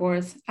so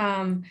forth.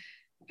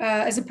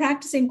 As a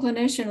practicing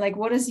clinician, like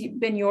what has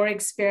been your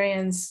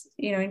experience,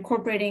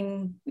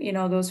 incorporating,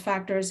 those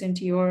factors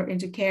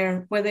into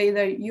care, whether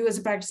either you as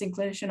a practicing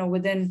clinician or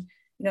within,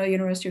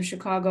 University of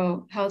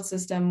Chicago health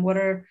system? What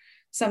are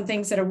some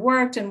things that have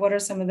worked and what are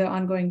some of the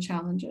ongoing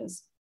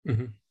challenges?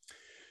 Mm-hmm.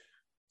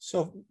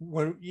 So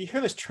when you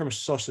hear this term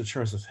social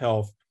determinants of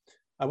health,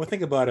 I would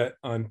think about it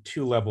on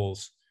two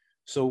levels.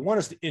 So one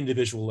is the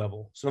individual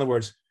level. So in other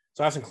words,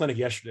 so I was in clinic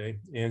yesterday,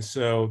 and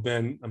so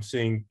then I'm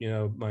seeing,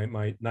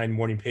 my 9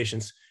 morning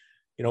patients,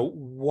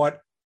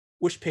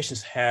 which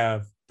patients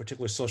have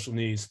particular social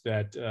needs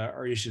that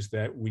are issues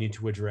that we need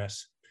to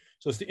address.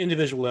 So it's the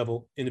individual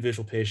level,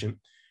 individual patient.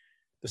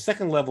 The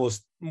second level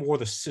is more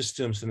the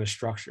systems and the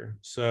structure.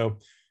 So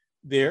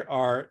there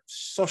are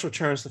social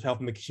determinants of health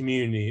in the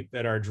community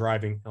that are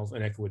driving health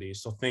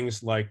inequities. So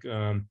things like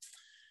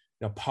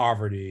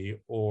poverty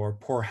or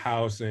poor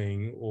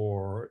housing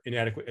or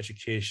inadequate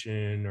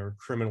education or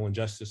criminal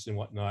injustice and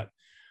whatnot.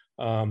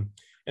 And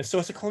so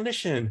as a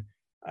clinician,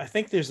 I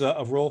think there's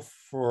a role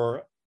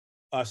for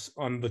us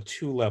on the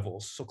two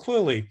levels. So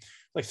clearly,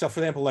 for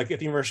example, like at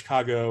the University of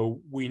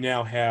Chicago, we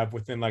now have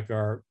within like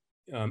our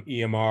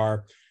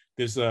EMR,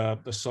 there's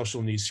the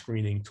social needs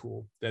screening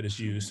tool that is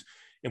used.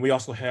 And we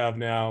also have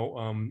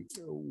now,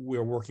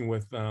 we're working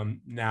with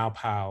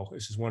NowPow.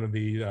 This is one of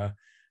the,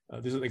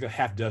 there's like a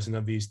half dozen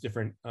of these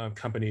different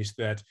companies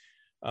that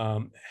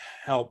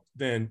help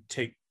then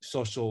take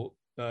social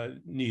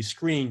needs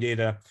screening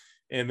data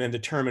and then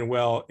determine,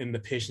 well, in the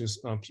patient's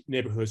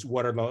neighborhoods,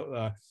 what are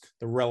the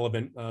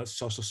relevant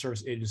social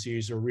service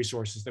agencies or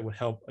resources that would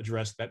help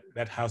address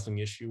that housing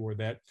issue or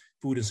that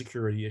food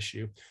insecurity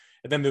issue.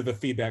 And then there are the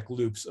feedback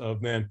loops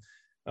of then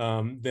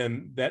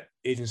that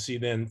agency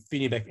then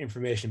feeding back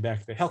information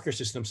back to the healthcare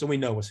system, so we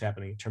know what's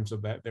happening in terms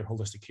of their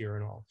holistic care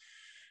and all.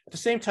 At the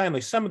same time,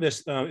 like some of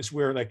this is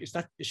where it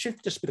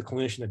shouldn't just be the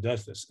clinician that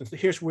does this. And so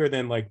here's where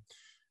then like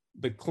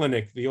the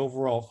clinic, the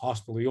overall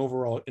hospital, the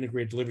overall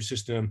integrated delivery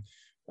system,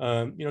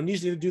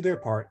 needs to do their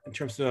part in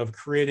terms of help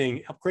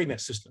creating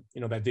that system,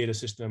 that data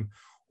system,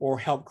 or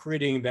help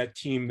creating that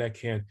team that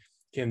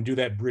can do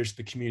that bridge to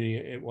the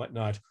community and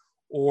whatnot,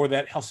 or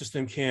that health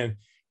system can,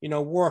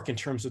 work in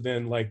terms of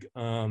then like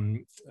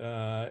in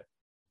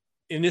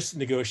this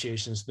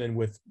negotiations then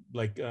with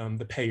like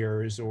the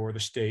payers or the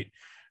state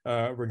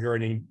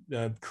regarding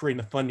creating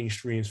the funding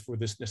streams for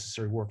this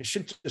necessary work. It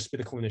shouldn't just be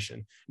the clinician.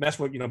 And that's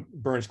what,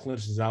 burns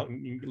clinicians out,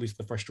 at least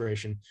the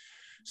frustration.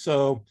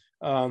 So,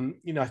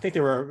 I think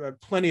there are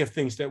plenty of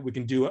things that we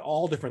can do at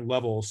all different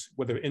levels,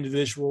 whether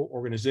individual,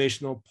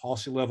 organizational,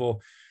 policy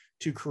level,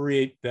 to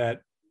create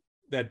that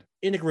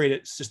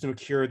integrated system of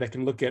care that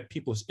can look at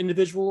people as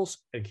individuals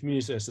and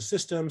communities as the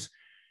systems,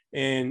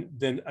 and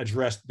then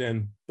address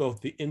then both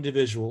the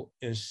individual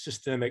and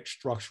systemic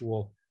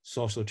structural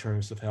social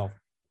determinants of health.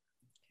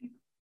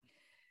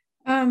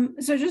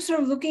 So just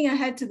sort of looking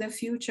ahead to the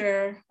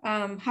future,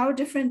 how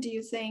different do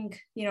you think,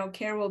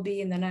 care will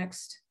be in the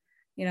next,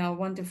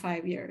 1 to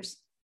 5 years,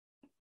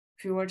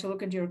 if you were to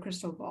look into your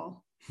crystal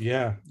ball?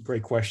 Yeah,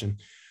 great question.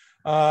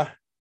 I'll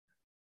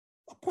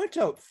point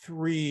out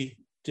 3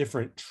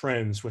 different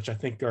trends, which I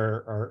think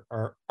are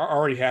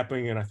already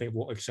happening and I think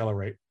will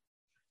accelerate.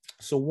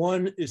 So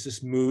one is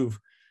this move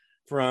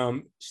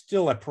from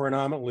still a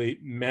predominantly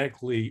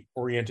medically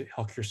oriented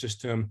healthcare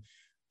system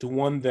to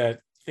one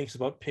that thinks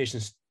about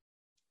patients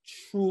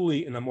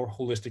truly in a more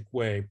holistic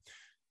way,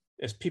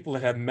 as people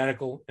that have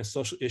medical and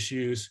social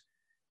issues,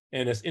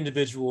 and as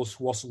individuals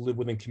who also live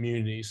within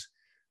communities.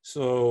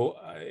 So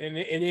in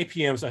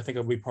APMs, I think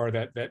will be part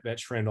of that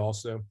trend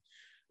also.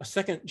 A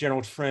second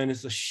general trend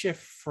is a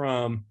shift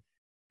from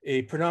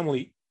a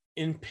predominantly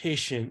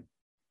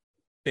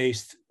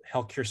inpatient-based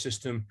healthcare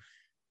system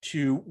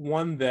to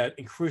one that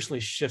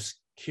increasingly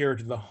shifts care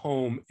to the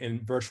home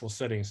in virtual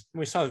settings. And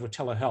we saw this with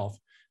telehealth,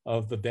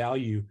 of the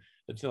value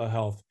of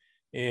telehealth.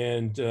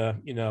 And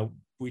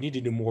we need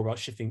to do more about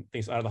shifting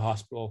things out of the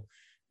hospital.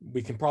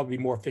 We can probably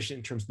be more efficient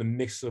in terms of the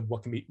mix of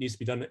what needs to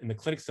be done in the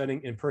clinic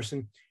setting in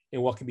person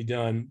and what can be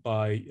done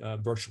by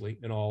virtually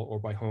and all, or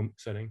by home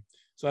setting.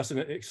 So that's an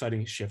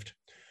exciting shift.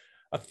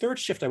 A third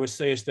shift I would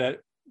say is that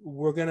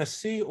we're going to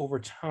see over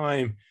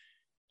time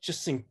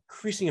just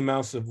increasing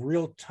amounts of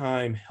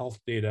real-time health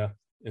data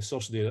and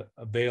social data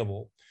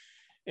available.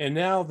 And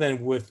now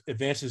then, with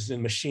advances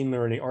in machine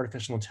learning,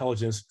 artificial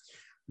intelligence,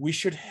 we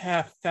should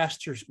have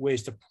faster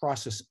ways to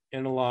process,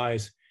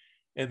 analyze,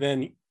 and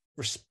then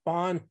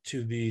respond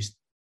to these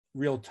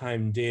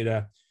real-time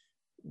data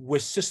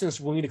with systems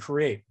we need to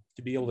create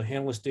to be able to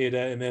handle this data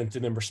and then to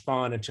then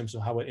respond in terms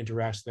of how it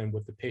interacts then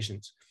with the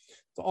patients.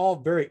 It's all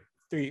very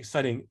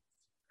exciting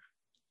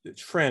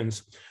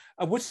trends.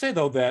 I would say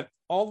though that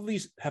all of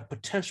these have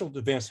potential to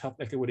advance health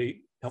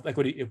equity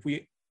if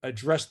we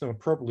address them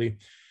appropriately,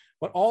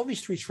 but all of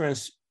these three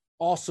trends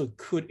also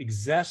could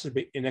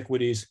exacerbate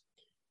inequities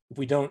if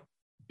we don't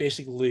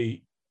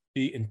basically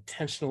be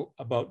intentional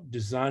about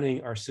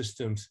designing our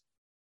systems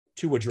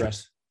to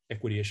address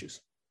equity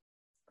issues.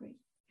 Great.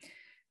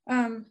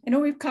 I know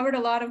we've covered a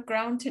lot of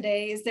ground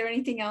today. Is there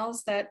anything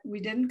else that we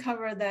didn't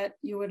cover that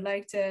you would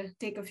like to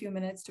take a few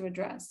minutes to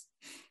address?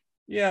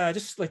 Yeah, I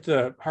just like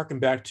to harken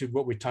back to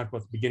what we talked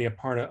about at the beginning of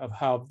Aparna, of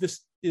how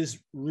this is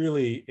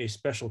really a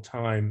special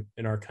time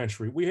in our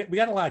country. We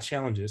got a lot of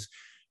challenges,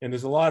 and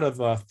there's a lot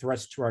of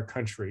threats to our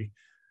country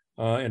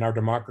and our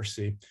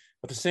democracy.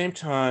 At the same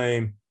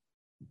time,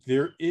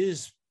 there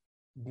is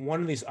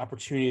one of these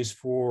opportunities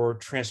for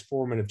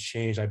transformative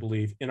change, I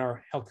believe, in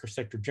our healthcare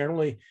sector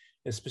generally,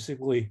 and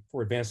specifically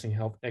for advancing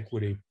health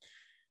equity.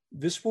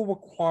 This will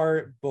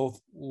require both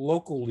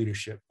local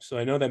leadership. So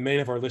I know that many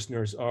of our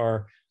listeners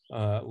are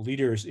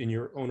leaders in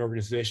your own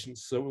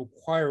organizations, so it will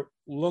require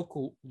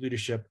local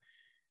leadership.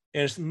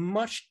 And it's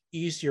much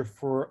easier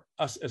for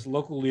us as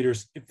local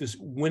leaders if there's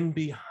wind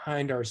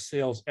behind our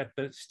sails at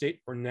the state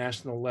or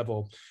national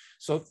level.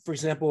 So for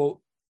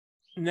example,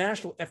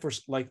 national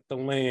efforts like the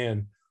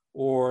LAN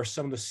or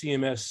some of the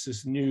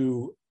CMS's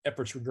new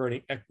efforts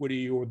regarding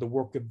equity or the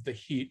work of the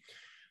HEAT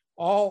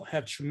all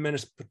have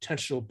tremendous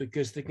potential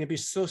because they can be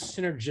so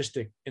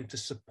synergistic and to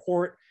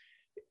support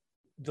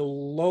the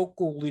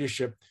local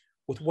leadership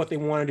with what they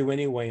want to do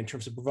anyway in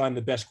terms of providing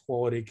the best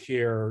quality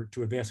care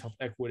to advance health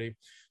equity.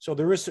 So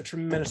there is a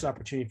tremendous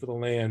opportunity for the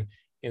LAN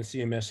and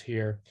CMS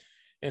here.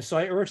 And so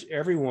I urge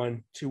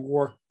everyone to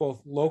work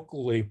both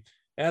locally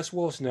as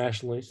well as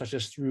nationally, such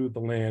as through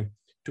the LAN,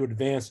 to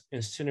advance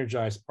and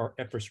synergize our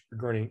efforts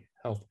regarding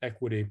health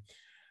equity.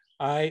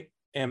 I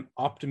am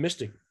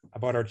optimistic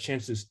about our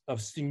chances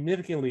of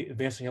significantly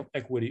advancing health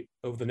equity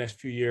over the next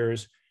few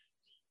years.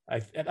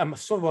 I'm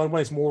sort of on one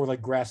that's more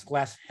like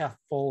glass half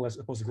full as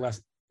opposed to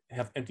glass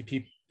half empty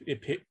people.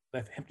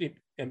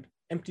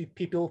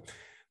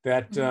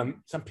 That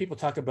some people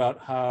talk about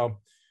how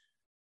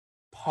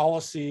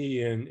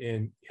policy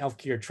and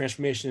healthcare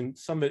transformation,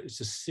 some of it is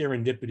just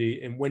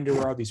serendipity, and when there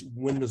are these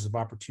windows of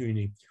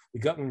opportunity. We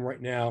got one right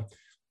now.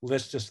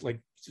 Let's just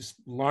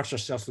launch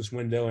ourselves this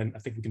window, and I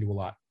think we can do a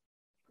lot.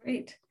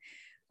 Great.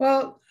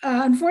 Well,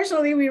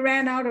 unfortunately, we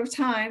ran out of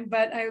time,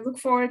 but I look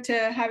forward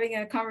to having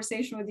a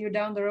conversation with you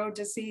down the road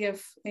to see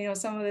if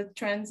some of the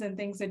trends and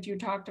things that you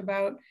talked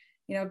about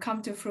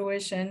come to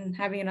fruition.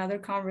 Having another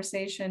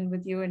conversation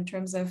with you in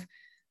terms of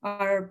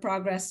our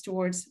progress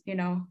towards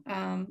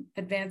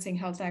advancing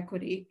health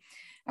equity.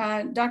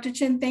 Dr.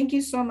 Chin, thank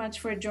you so much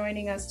for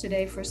joining us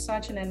today for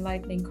such an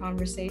enlightening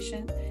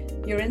conversation.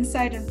 Your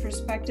insight and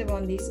perspective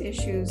on these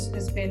issues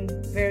has been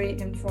very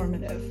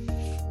informative.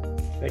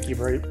 Thank you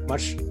very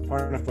much,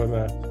 Aparna, for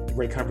the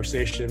great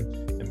conversation.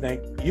 And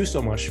thank you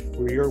so much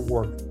for your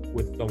work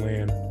with the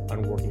LAN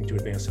on working to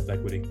advance health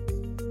equity.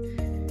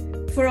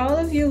 For all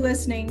of you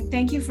listening,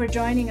 thank you for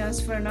joining us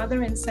for another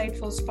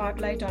insightful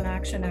Spotlight on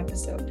Action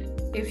episode.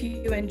 If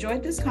you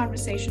enjoyed this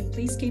conversation,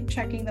 please keep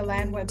checking the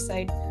LAN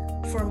website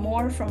for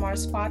more from our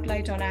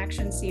Spotlight on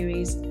Action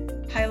series,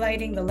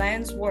 highlighting the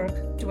LAN's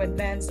work to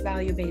advance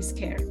value-based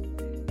care.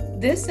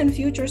 This and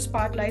future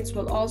spotlights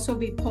will also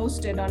be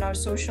posted on our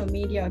social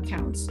media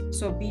accounts,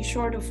 so be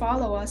sure to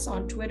follow us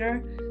on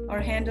Twitter. Our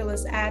handle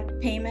is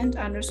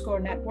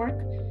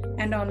 @payment_network,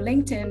 and on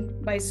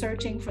LinkedIn by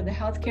searching for the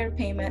Healthcare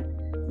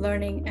Payment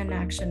Learning and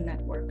Action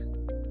Network.